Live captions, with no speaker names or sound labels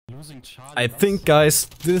I think, guys,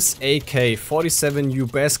 this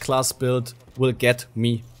AK47U base class build will get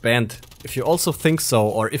me banned. If you also think so,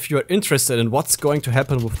 or if you are interested in what's going to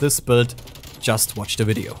happen with this build, just watch the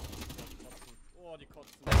video.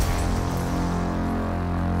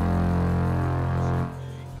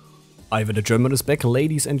 Ivan the German is back,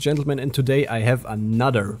 ladies and gentlemen, and today I have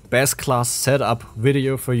another base class setup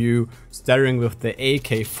video for you, starting with the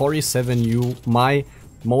AK47U, my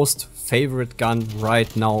most favorite gun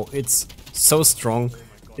right now. It's so strong,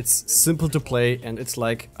 it's simple to play, and it's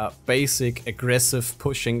like a basic aggressive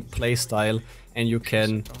pushing playstyle, and you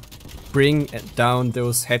can bring down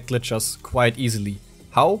those head glitchers quite easily.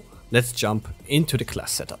 How? Let's jump into the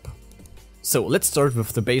class setup. So let's start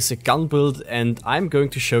with the basic gun build, and I'm going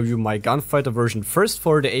to show you my gunfighter version first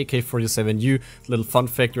for the AK47U. Little fun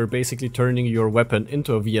fact, you're basically turning your weapon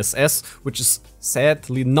into a VSS, which is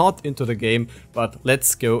sadly not into the game, but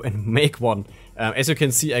let's go and make one. As you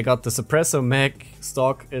can see, I got the suppressor mag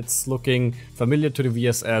stock. It's looking familiar to the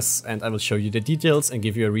VSS, and I will show you the details and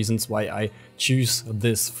give you reasons why I choose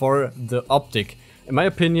this. For the optic, in my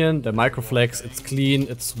opinion, the microflex, it's clean,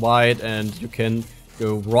 it's wide, and you can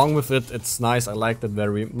go wrong with it. It's nice, I like that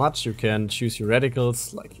very much. You can choose your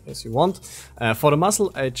radicals like as you want. For the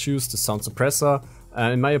muzzle, I choose the sound suppressor.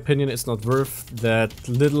 In my opinion, it's not worth that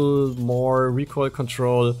little more recoil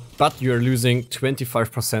control, but you're losing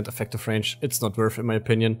 25% effective range. It's not worth, in my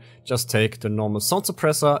opinion. Just take the normal sound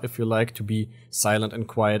suppressor if you like to be silent and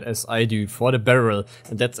quiet as I do. For the barrel,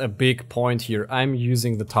 and that's a big point here, I'm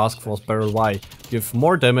using the Task Force barrel. Why? You have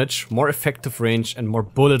more damage, more effective range, and more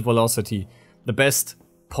bullet velocity. The best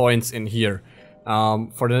points in here.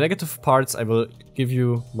 For the negative parts, I will give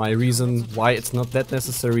you my reason why it's not that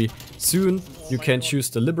necessary soon. You can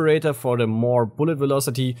choose the Liberator for the more bullet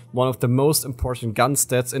velocity, one of the most important gun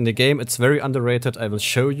stats in the game. It's very underrated. I will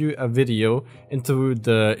show you a video into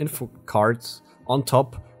the info card on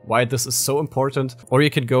top why this is so important. Or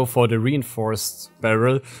you can go for the reinforced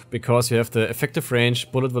barrel because you have the effective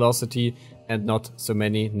range, bullet velocity, and not so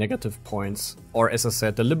many negative points. Or as I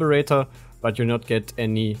said, the Liberator, but you not get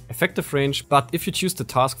any effective range. But if you choose the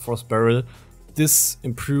Task Force barrel, this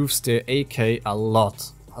improves the AK a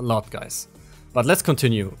lot guys. But let's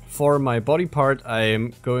continue. For my body part,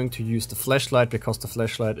 I'm going to use the flashlight because the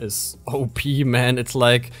flashlight is OP, man. It's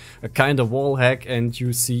like a kind of wall hack and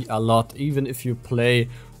you see a lot. Even if you play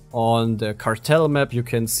on the cartel map, you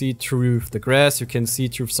can see through the grass, you can see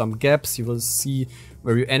through some gaps, you will see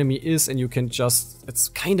where your enemy is, and you can just, it's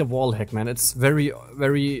kind of wall hack, man. It's very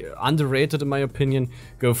underrated in my opinion.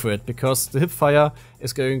 Go for it, because the hipfire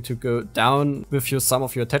is going to go down with some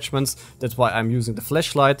of your attachments. That's why I'm using the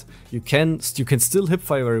flashlight. You can still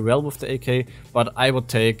hipfire very well with the AK, but I would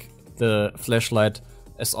take the flashlight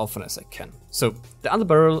as often as I can. So the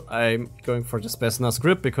underbarrel, I'm going for the Spetsnaz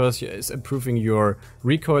grip because it's improving your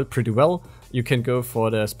recoil pretty well. You can go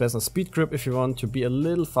for the Spetsnaz speed grip if you want to be a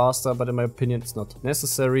little faster, but in my opinion it's not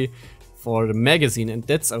necessary. For the magazine, and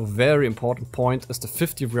that's a very important point, is the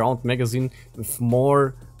 50 round magazine with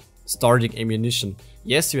more starting ammunition.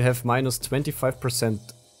 Yes, you have minus 25%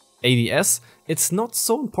 ADS. It's not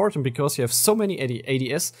so important because you have so many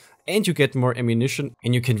ADS and you get more ammunition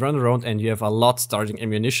and you can run around and you have a lot starting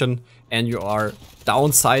ammunition, and you are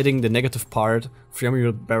downsiding the negative part from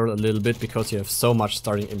your barrel a little bit because you have so much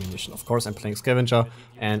starting ammunition. Of course, I'm playing scavenger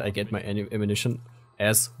and I get my ammunition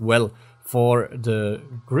as well. For the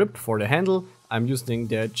grip, for the handle, I'm using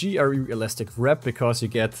the GRU elastic wrap because you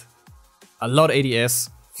get a lot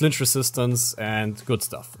ADS, flinch resistance, and good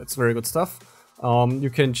stuff. It's very good stuff.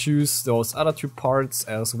 You can choose those other two parts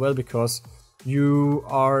as well because you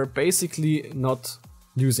are basically not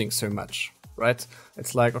losing so much, right?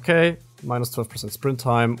 It's like, okay, minus 12% sprint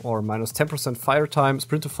time or minus 10% fire time,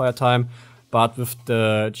 sprint to fire time. But with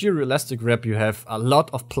the GRU elastic wrap, you have a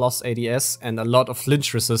lot of plus ADS and a lot of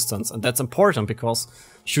flinch resistance. And that's important because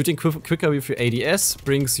shooting quicker with your ADS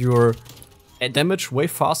brings your damage way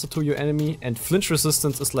faster to your enemy. And flinch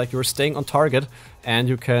resistance is like you're staying on target and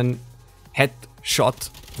you can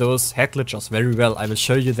headshot those head glitchers very well. I will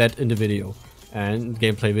show you that in the video and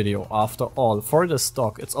gameplay video after all. For the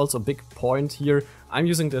stock, it's also a big point here. I'm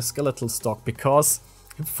using the skeletal stock because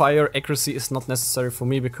fire accuracy is not necessary for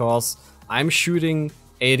me because I'm shooting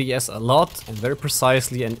ADS a lot and very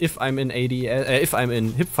precisely, and if I'm in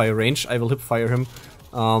hipfire range, I will hipfire him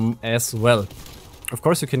as well. Of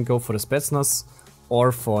course, you can go for the Spetsnaz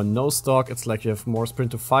or for no stock. It's like you have more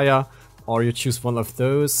sprint to fire, or you choose one of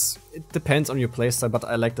those. it depends on your playstyle, but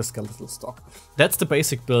I like the skeletal stock. That's the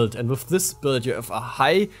basic build, and with this build you have a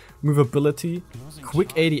high movability,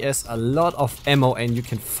 quick ADS, a lot of ammo, and you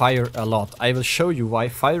can fire a lot. I will show you why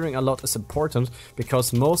firing a lot is important,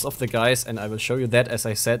 because most of the guys, and I will show you that as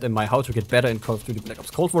I said in my How to Get Better in Call of Duty Black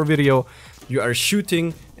Ops Cold War video, you are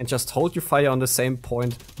shooting and just hold your fire on the same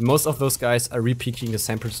point. Most of those guys are re-peeking the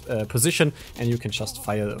same position, and you can just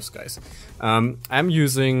fire those guys. I'm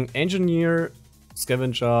using Engineer,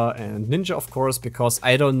 Scavenger and Ninja, of course, because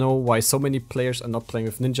I don't know why so many players are not playing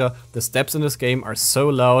with Ninja. The steps in this game are so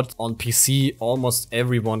loud. On PC, almost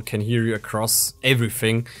everyone can hear you across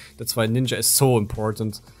everything. That's why Ninja is so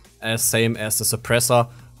important, same as the suppressor.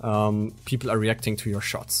 People are reacting to your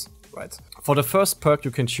shots, right? For the first perk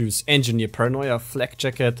you can choose Engineer, Paranoia, Flak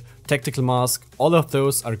Jacket, Tactical Mask. All of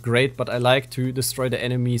those are great, but I like to destroy the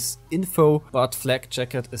enemy's info. But Flak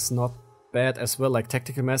Jacket is not bad as well, like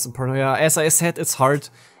Tactical Mask and Paranoia. As I said, it's hard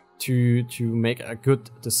to make a good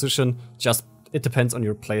decision, just it depends on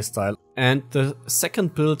your playstyle. And the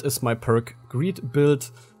second build is my perk Greed build.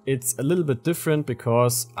 It's a little bit different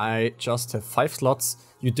because I just have 5 slots.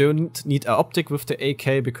 You don't need an optic with the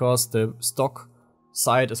AK because the stock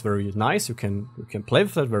side is very nice. You can play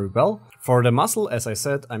with that very well. For the muzzle, as I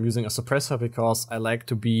said, I'm using a suppressor because I like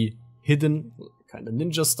to be hidden, kind of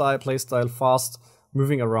ninja style, playstyle, fast,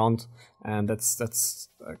 moving around, and that's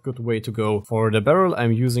a good way to go. For the barrel,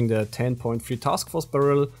 I'm using the 10.3 Task Force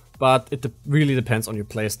barrel, but it really depends on your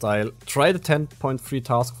playstyle. Try the 10.3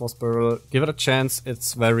 Task Force barrel, give it a chance.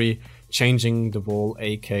 It's very changing the whole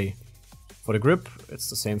AK. For the grip, it's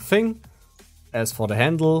the same thing as for the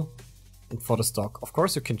handle and for the stock. Of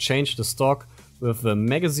course, you can change the stock with the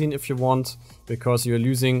magazine if you want, because you're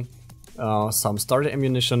losing some starter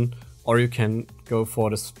ammunition, or you can go for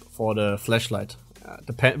the flashlight.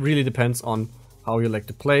 Really depends on how you like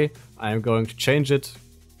to play. I am going to change it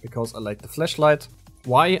because I like the flashlight.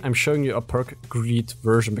 Why? I'm showing you a perk Greed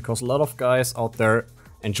version, because a lot of guys out there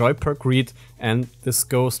enjoy perk Greed, and this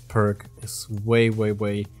ghost perk is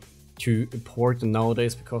way too important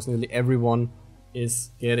nowadays, because nearly everyone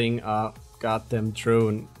is getting a goddamn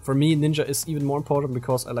drone. For me, Ninja is even more important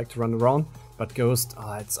because I like to run around, but Ghost,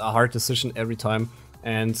 it's a hard decision every time.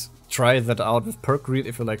 And try that out with perk Greed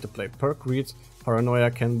if you like to play perk Greed. Paranoia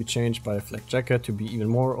can be changed by a Flak Jacket to be even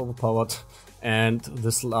more overpowered. And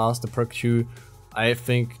this last, the perk Q, I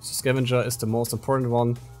think Scavenger is the most important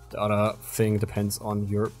one. The other thing depends on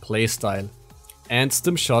your playstyle. And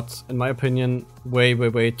Stim Shot, in my opinion,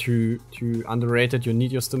 way too underrated. You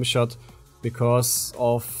need your Stim Shot because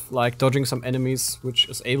of like dodging some enemies, which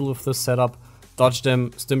is able with this setup. Dodge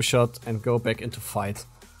them, Stim Shot, and go back into fight.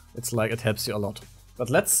 It's like it helps you a lot. But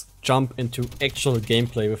let's jump into actual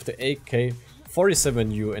gameplay with the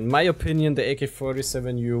AK47U. In my opinion, the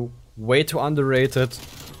AK47U, way too underrated.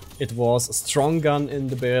 It was a strong gun in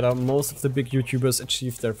the beta. Most of the big YouTubers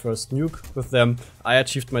achieved their first nuke with them. I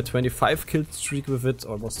achieved my 25 kill streak with it,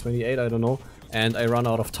 or it was 28, I don't know. And I ran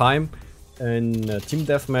out of time in team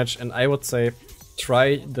deathmatch, and I would say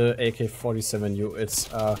try the AK47U.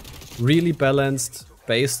 It's a really balanced,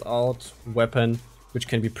 based out weapon, which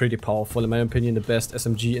can be pretty powerful. In my opinion, the best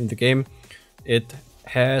SMG in the game. It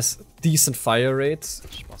has decent fire rates,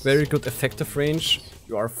 very good effective range.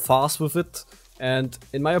 You are fast with it, and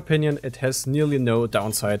in my opinion, it has nearly no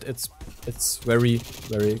downside. It's very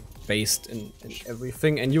based in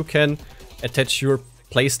everything, and you can attach your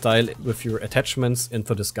playstyle with your attachments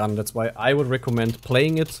into this gun. That's why I would recommend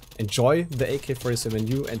playing it. Enjoy the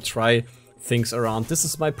AK47U and try things around. This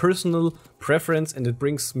is my personal preference, and it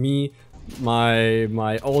brings me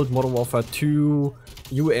my old Modern Warfare 2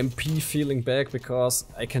 UMP feeling back, because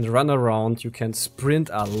I can run around, you can sprint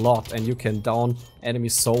a lot, and you can down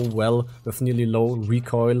enemies so well with nearly low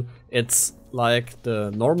recoil. It's like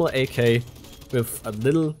the normal AK with a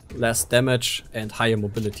little less damage and higher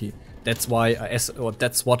mobility. That's why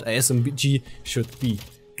that's what a SMG should be.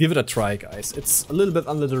 Give it a try, guys. It's a little bit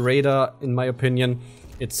under the radar in my opinion.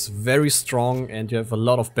 It's very strong and you have a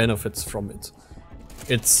lot of benefits from it.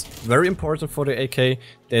 It's very important for the AK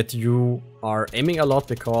that you are aiming a lot,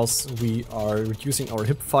 because we are reducing our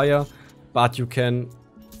hip fire, but you can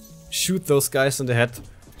shoot those guys in the head,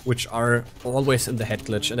 which are always in the head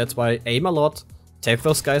glitch, and that's why aim a lot, take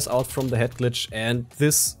those guys out from the head glitch, and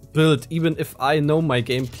this build, even if I know my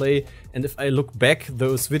gameplay and if I look back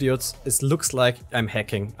those videos, it looks like I'm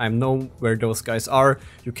hacking. I know where those guys are,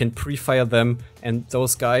 you can pre-fire them, and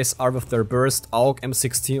those guys are with their burst, AUG,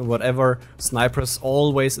 M16 or whatever, snipers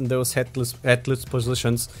always in those headless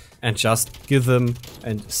positions, and just give them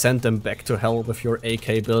and send them back to hell with your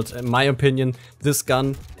AK build. In my opinion, this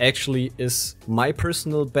gun actually is my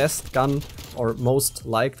personal best gun or most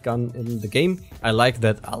liked gun in the game. I like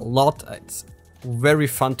that a lot. It's very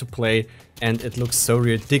fun to play, and it looks so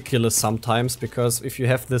ridiculous sometimes, because if you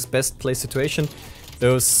have this best play situation,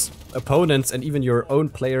 those opponents and even your own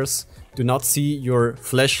players do not see your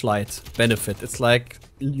flashlight benefit. It's like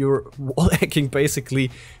you're wall hacking basically,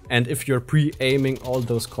 and if you're pre-aiming all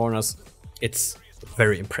those corners, it's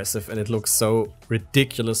very impressive and it looks so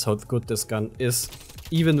ridiculous how good this gun is.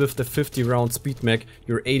 Even with the 50 round speed mag,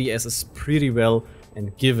 your ADS is pretty well,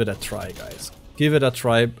 and give it a try, guys. Give it a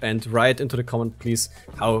try and write into the comment please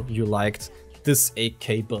how you liked this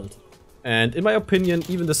AK build. And in my opinion,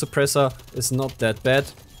 even the suppressor is not that bad.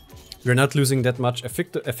 You're not losing that much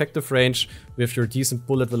effective range. With your decent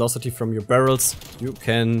bullet velocity from your barrels, you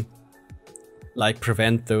can like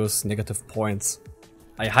prevent those negative points.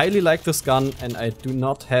 I highly like this gun, and I do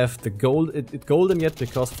not have the golden yet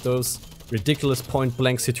because of those ridiculous point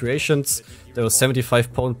blank situations. Those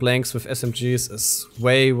 75 point blanks with SMGs is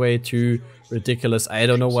way too ridiculous. I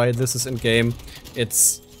don't know why this is in game.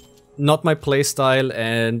 It's not my playstyle,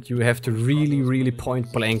 and you have to really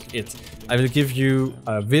point blank it. I will give you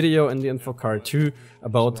a video in the info card too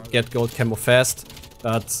about get gold camo fast,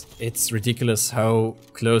 but it's ridiculous how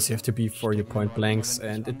close you have to be for your point blanks,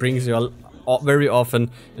 and it brings you very often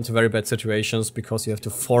into very bad situations because you have to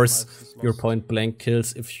force your point blank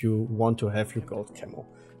kills if you want to have your gold camo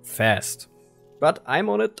fast. But I'm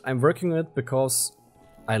on it, I'm working on it, because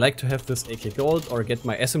I like to have this AK gold or get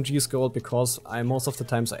my SMGs gold, because I'm most of the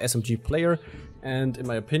times a SMG player, and in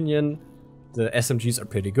my opinion the SMGs are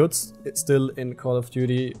pretty good still in Call of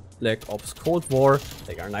Duty Black Ops Cold War.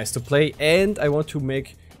 They are nice to play, and I want to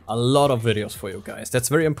make a lot of videos for you guys. That's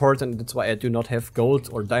very important. That's why I do not have gold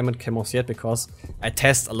or diamond camos yet, because I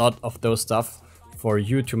test a lot of those stuff for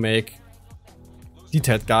you to make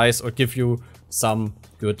detailed guys or give you some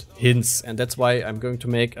good hints. And that's why I'm going to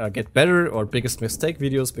make get better or biggest mistake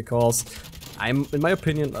videos, because in my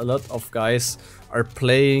opinion, a lot of guys are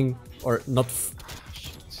playing or not.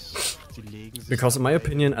 Because in my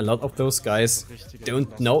opinion, a lot of those guys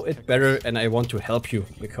don't know it better, and I want to help you,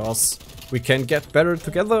 because we can get better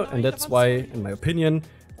together, and that's why, in my opinion,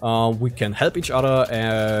 we can help each other,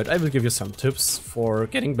 and I will give you some tips for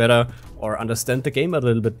getting better or understand the game a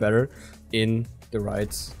little bit better in the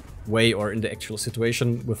right way or in the actual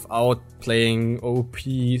situation without playing OP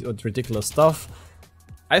or ridiculous stuff.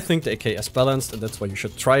 I think the AK is balanced, and that's why you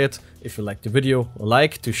should try it. If you like the video,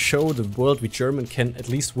 like to show the world we German can at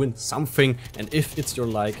least win something, and if it's your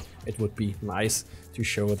like, it would be nice to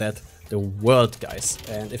show that the world, guys.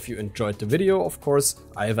 And if you enjoyed the video, of course,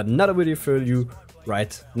 I have another video for you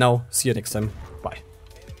right now. See you next time. Bye.